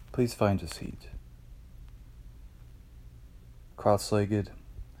Please find a seat. Cross-legged,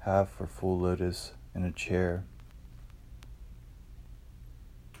 half or full lotus in a chair.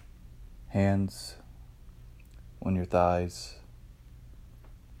 Hands on your thighs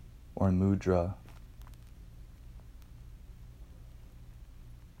or in mudra.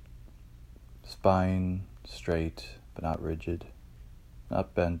 Spine straight but not rigid,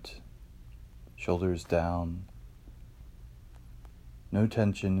 not bent. Shoulders down. No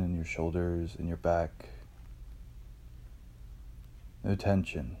tension in your shoulders, in your back. No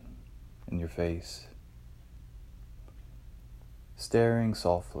tension in your face. Staring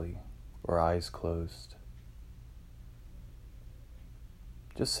softly or eyes closed.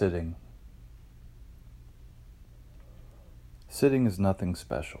 Just sitting. Sitting is nothing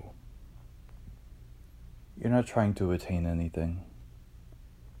special. You're not trying to attain anything.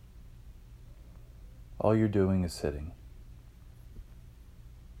 All you're doing is sitting.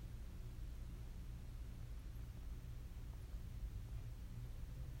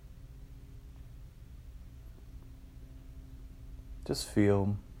 Just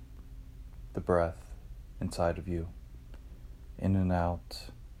feel the breath inside of you, in and out,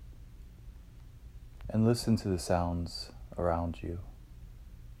 and listen to the sounds around you.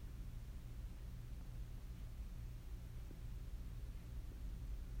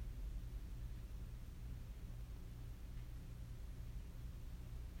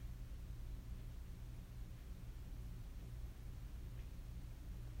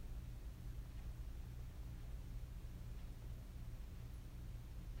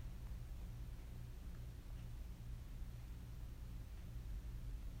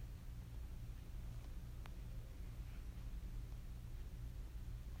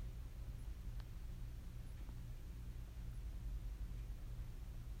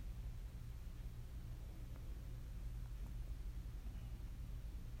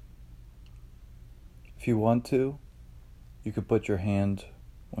 If you want to, you could put your hand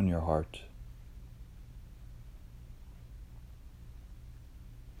on your heart.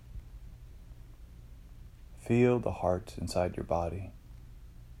 Feel the heart inside your body,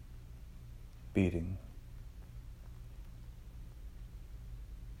 beating.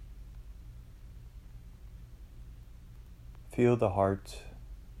 Feel the heart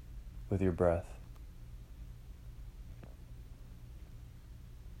with your breath.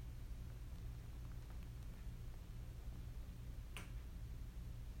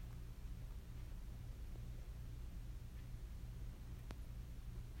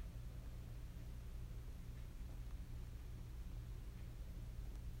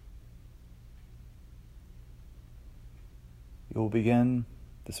 You will begin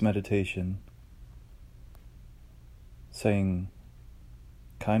this meditation saying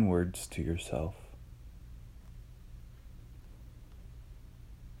kind words to yourself.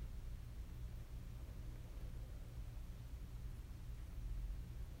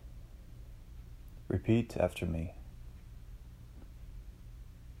 Repeat after me.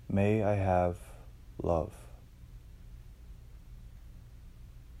 May I have love.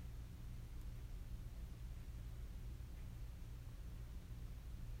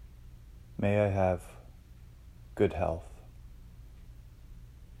 May I have good health.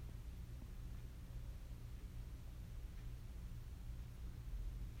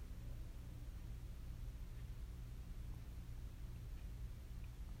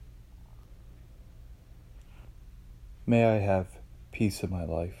 May I have peace in my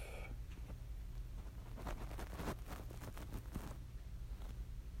life.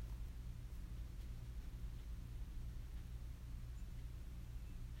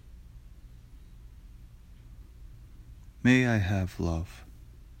 May I have love.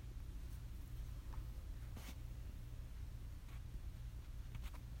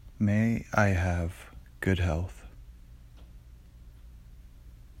 May I have good health.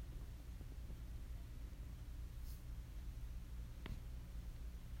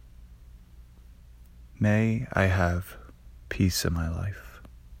 May I have peace in my life.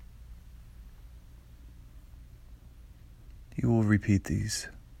 You will repeat these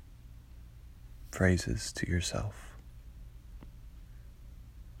phrases to yourself.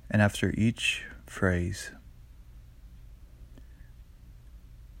 And after each phrase,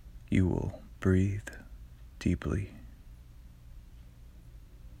 you will breathe deeply.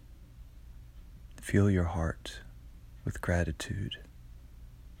 Feel your heart with gratitude.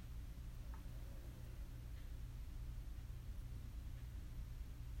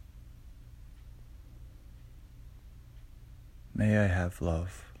 May I have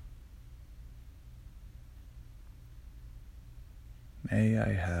love. May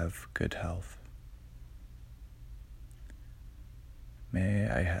I have good health. May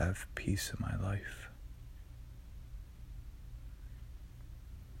I have peace in my life.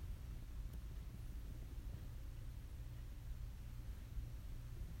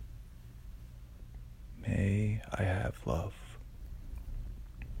 May I have love.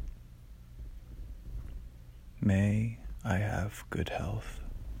 May I have good health.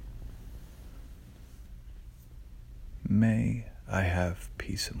 May I have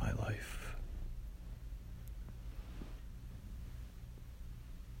peace in my life.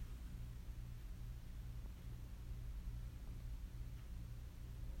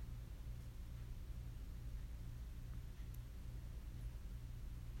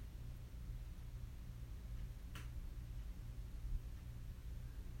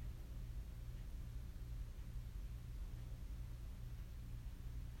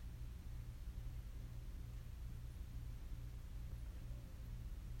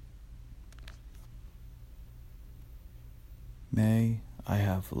 May I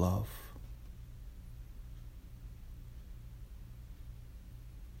have love.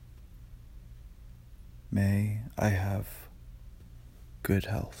 May I have good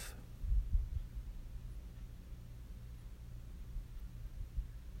health.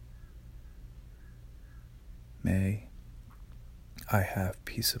 May I have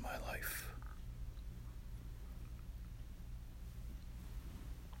peace in my life.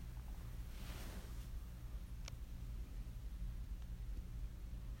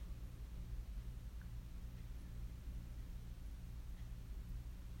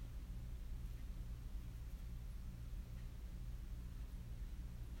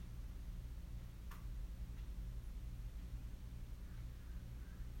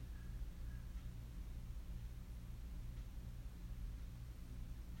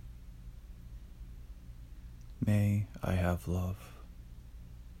 May I have love.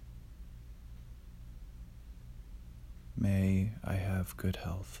 May I have good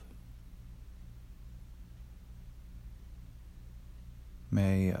health.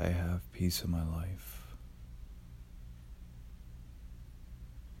 May I have peace in my life.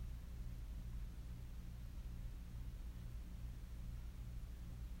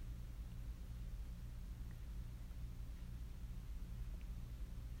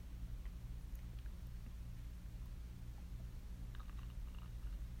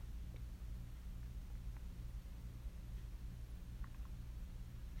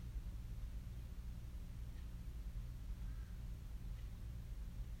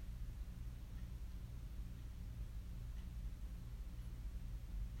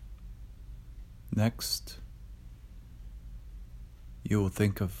 Next, you will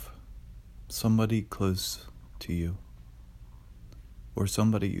think of somebody close to you or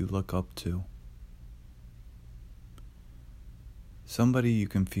somebody you look up to. Somebody you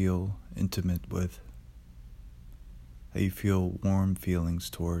can feel intimate with, that you feel warm feelings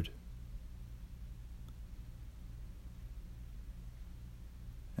toward.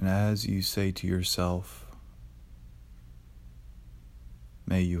 And as you say to yourself,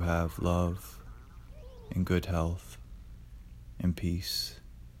 may you have love and good health and peace.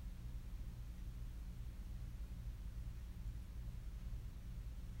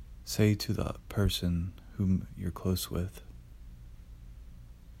 Say to the person whom you're close with,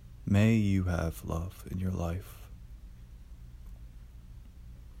 may you have love in your life.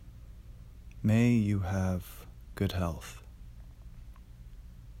 May you have good health.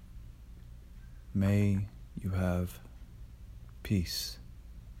 May you have peace.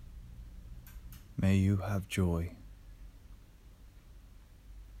 May you have joy.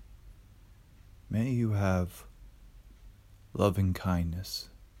 May you have loving kindness.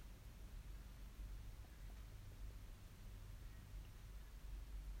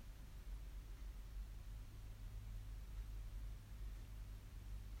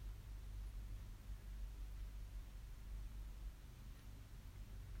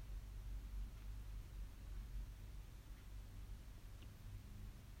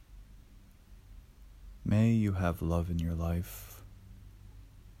 May you have love in your life.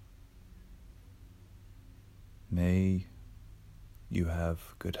 May you have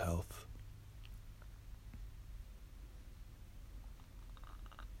good health.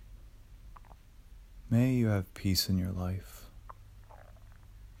 May you have peace in your life.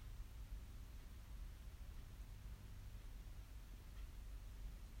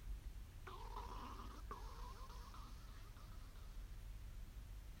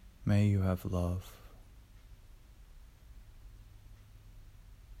 May you have love.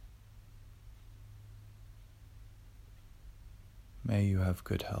 May you have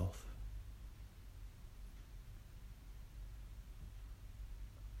good health.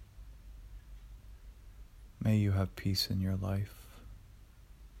 May you have peace in your life.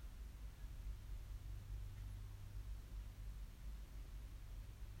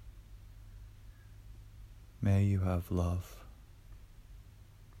 May you have love.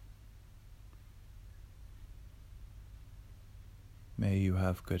 May you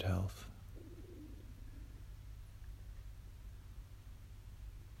have good health.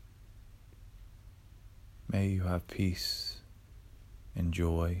 May you have peace and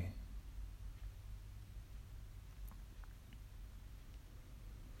joy.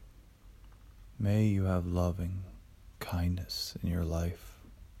 May you have loving kindness in your life.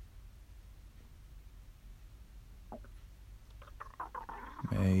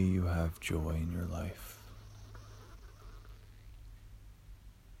 May you have joy in your life.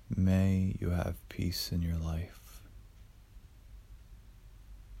 May you have peace in your life.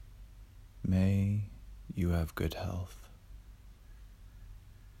 May you have good health.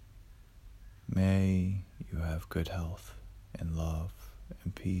 May you have good health and love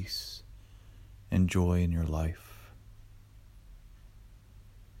and peace and joy in your life.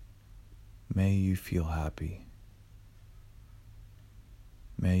 May you feel happy.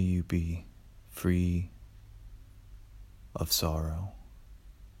 May you be free of sorrow.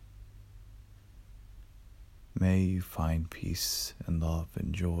 May you find peace and love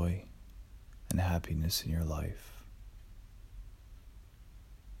and joy and happiness in your life.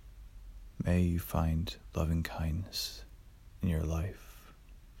 May you find loving kindness in your life.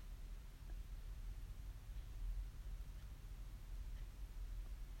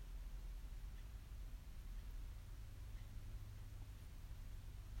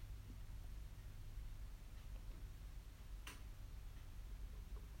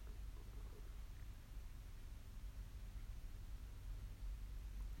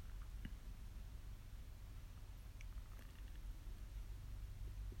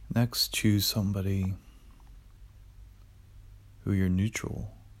 Next, choose somebody who you're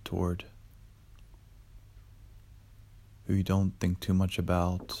neutral toward, who you don't think too much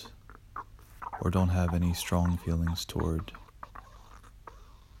about or don't have any strong feelings toward.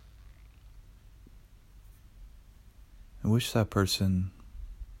 And wish that person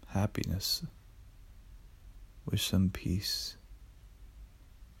happiness, wish them peace,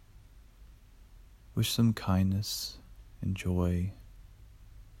 wish them kindness and joy.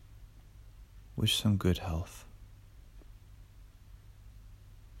 Wish them good health.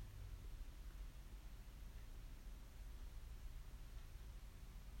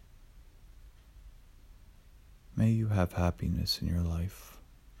 May you have happiness in your life.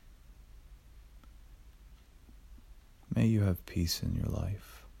 May you have peace in your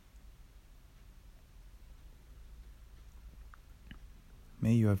life.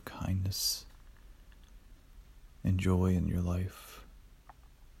 May you have kindness and joy in your life.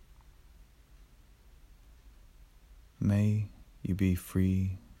 May you be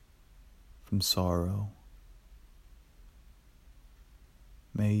free from sorrow.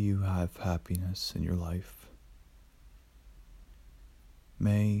 May you have happiness in your life.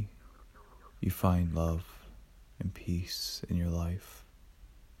 May you find love and peace in your life.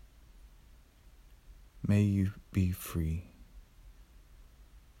 May you be free.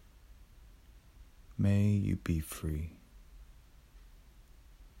 May you be free.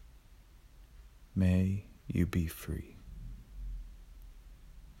 May you be free.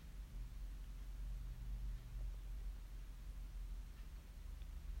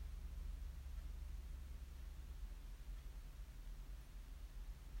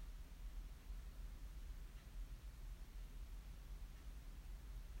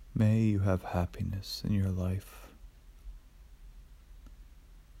 May you have happiness in your life.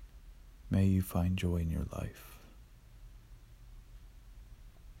 May you find joy in your life.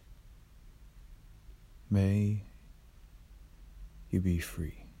 May you be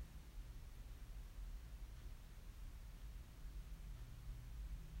free.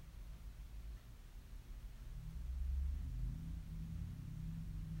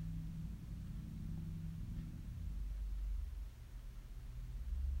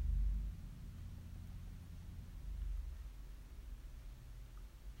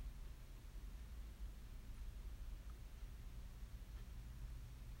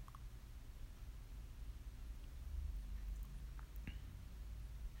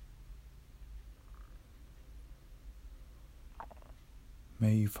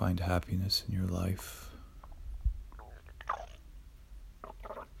 May you find happiness in your life.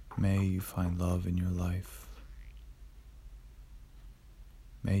 May you find love in your life.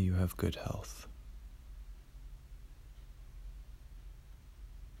 May you have good health.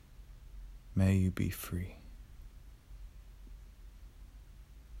 May you be free.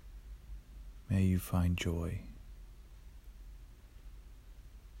 May you find joy.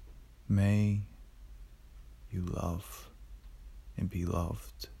 May you love and be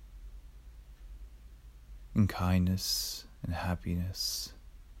loved. in kindness and happiness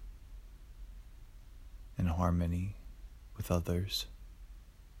and harmony with others.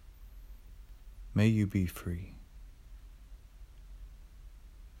 May you be free.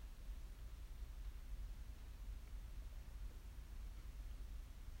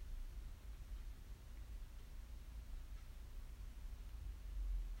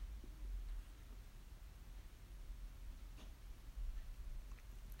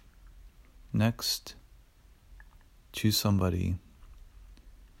 Next, choose somebody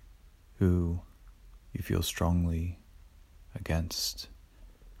who you feel strongly against,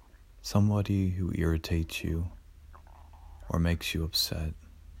 somebody who irritates you or makes you upset,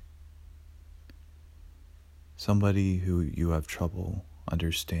 somebody who you have trouble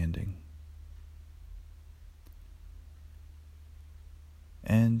understanding,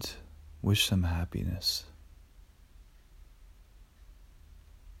 and wish them happiness.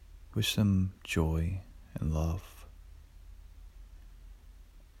 Wish them joy and love.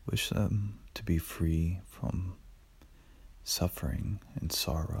 Wish them to be free from suffering and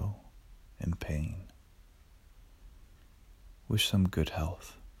sorrow and pain. Wish them good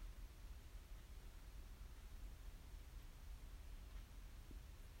health.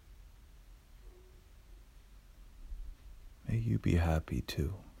 May you be happy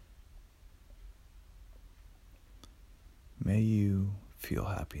too. May you feel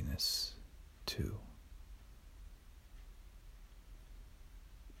happiness too.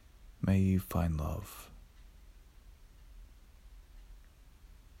 May you find love.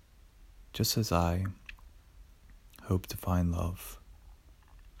 Just as I hope to find love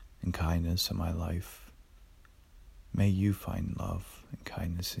and kindness in my life, may you find love and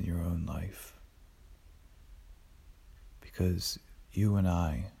kindness in your own life. Because you and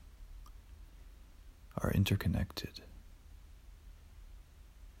I are interconnected.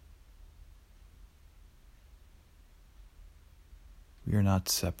 We are not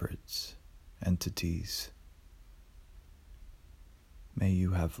separate entities. May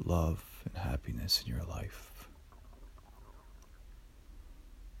you have love and happiness in your life.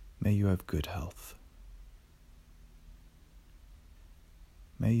 May you have good health.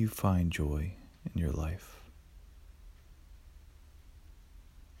 May you find joy in your life.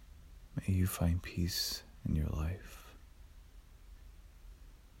 May you find peace in your life.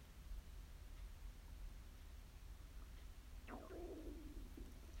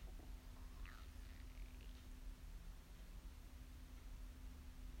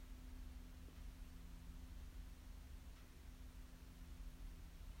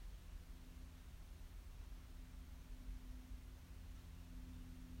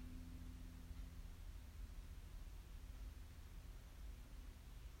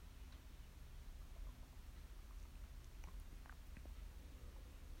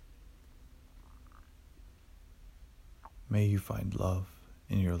 May you find love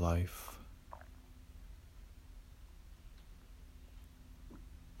in your life.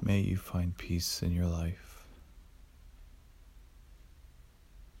 May you find peace in your life.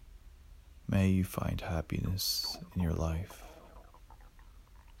 May you find happiness in your life.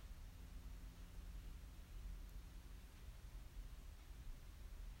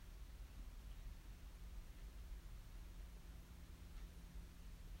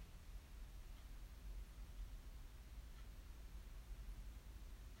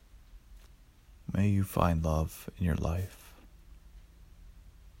 May you find love in your life.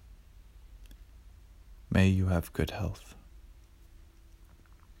 May you have good health.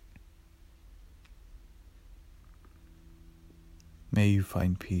 May you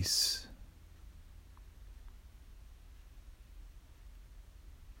find peace.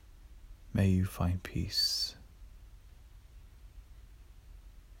 May you find peace.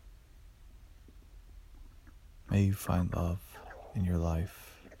 May you find love in your life.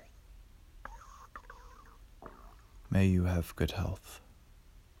 May you have good health.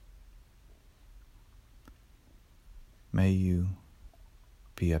 May you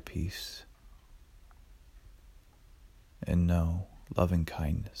be at peace and know loving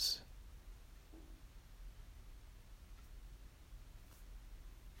kindness.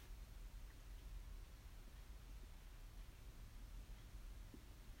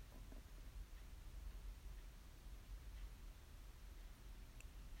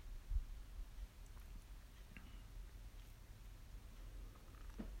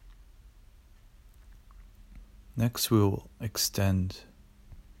 Next, we will extend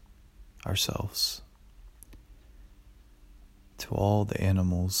ourselves to all the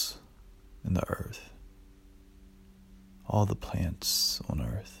animals in the earth, all the plants on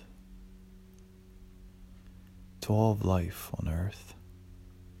earth, to all of life on earth.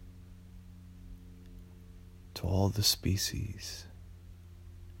 to all the species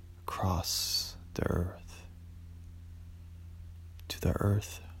across the earth, to the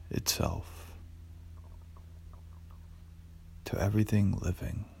earth itself, to everything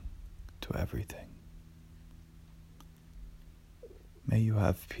living, to everything. May you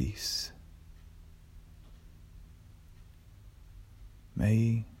have peace.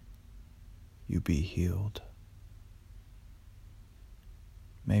 May you be healed.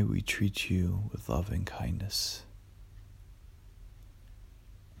 May we treat you with love and kindness.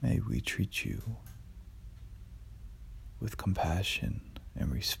 May we treat you with compassion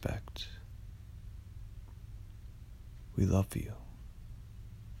and respect. We love you.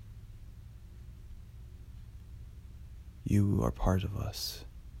 You are part of us,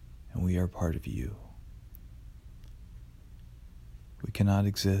 and we are part of you. We cannot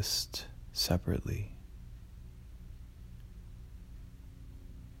exist separately.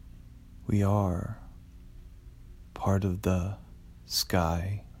 We are part of the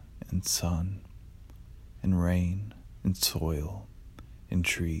sky and sun and rain and soil and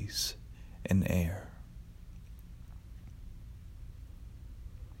trees and air.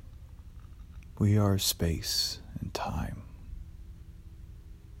 We are space and time,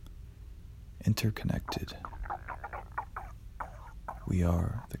 interconnected. We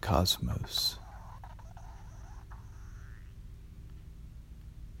are the cosmos.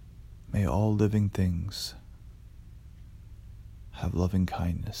 May all living things have loving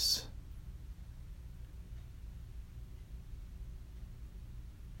kindness.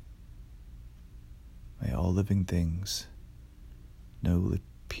 May all living things know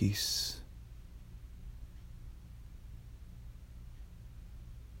peace.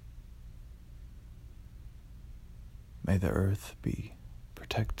 May the earth be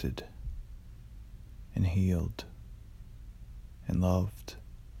protected and healed and loved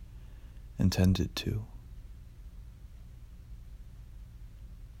and tended to.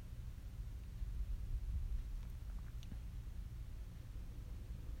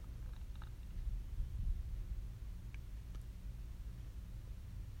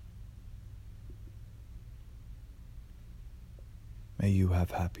 May you have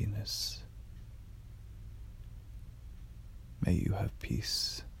happiness. May you have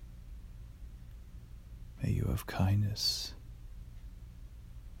peace. May you have kindness.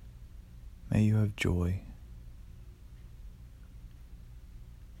 May you have joy.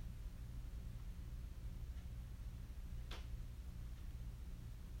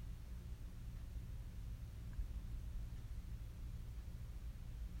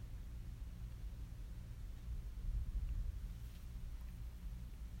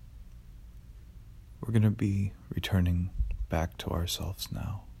 We're going to be returning back to ourselves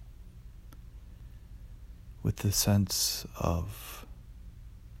now with the sense of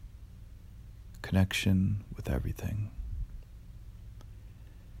connection with everything,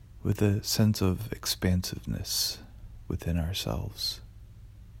 with a sense of expansiveness within ourselves.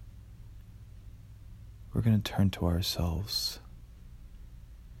 We're going to turn to ourselves,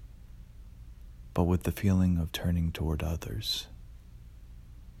 but with the feeling of turning toward others.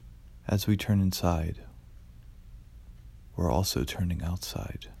 As we turn inside, we're also turning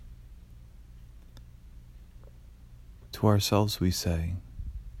outside. To ourselves we say,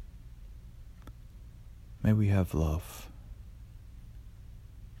 may we have love.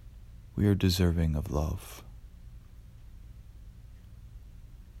 We are deserving of love.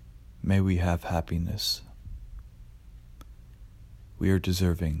 May we have happiness. We are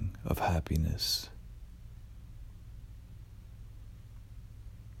deserving of happiness.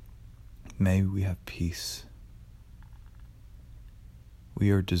 May we have peace.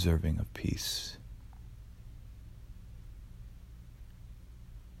 We are deserving of peace.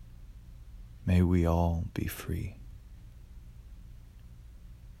 May we all be free.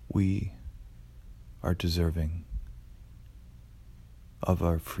 We are deserving of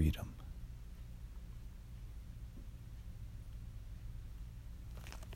our freedom.